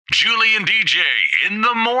Julie and DJ in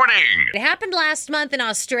the morning. It happened last month in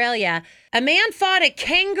Australia. A man fought a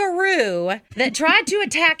kangaroo that tried to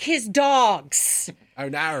attack his dogs. Oh,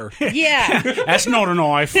 no. Yeah. That's not a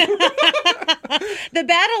knife. The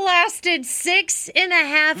battle lasted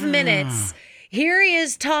 6.5 minutes. Here he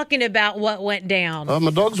is talking about what went down.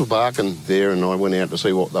 My dogs were barking there, and I went out to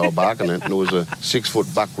see what they were barking at, and there was a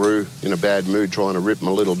 6-foot buckaroo in a bad mood trying to rip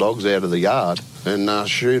my little dogs out of the yard and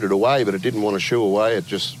shoot it away, but it didn't want to shoo away. It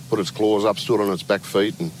just put its claws up, stood on its back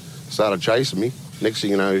feet, and started chasing me. Next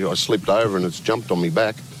thing you know, I slipped over and it's jumped on me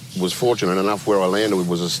back. Was fortunate enough where I landed with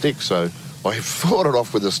was a stick, so I fought it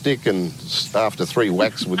off with a stick, and after 3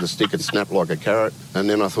 whacks with the stick, it snapped like a carrot. And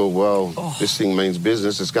then I thought, well, this thing means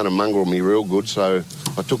business. It's going to mongrel me real good. So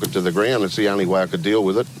I took it to the ground. It's the only way I could deal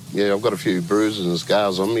with it. Yeah, I've got a few bruises and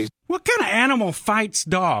scars on me. What kind of animal fights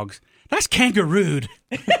dogs? That's Kanga-Rude.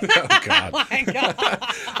 Oh, God. Oh, my God.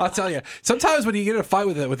 I'll tell you, sometimes when you get in a fight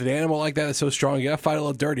with an animal like that that's so strong, you got to fight a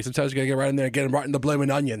little dirty. Sometimes you got to get right in there and get him right in the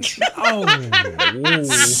blooming onions. Oh.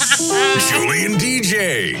 Julie and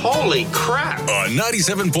DJ Holy crap. on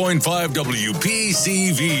 97.5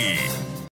 WPCV.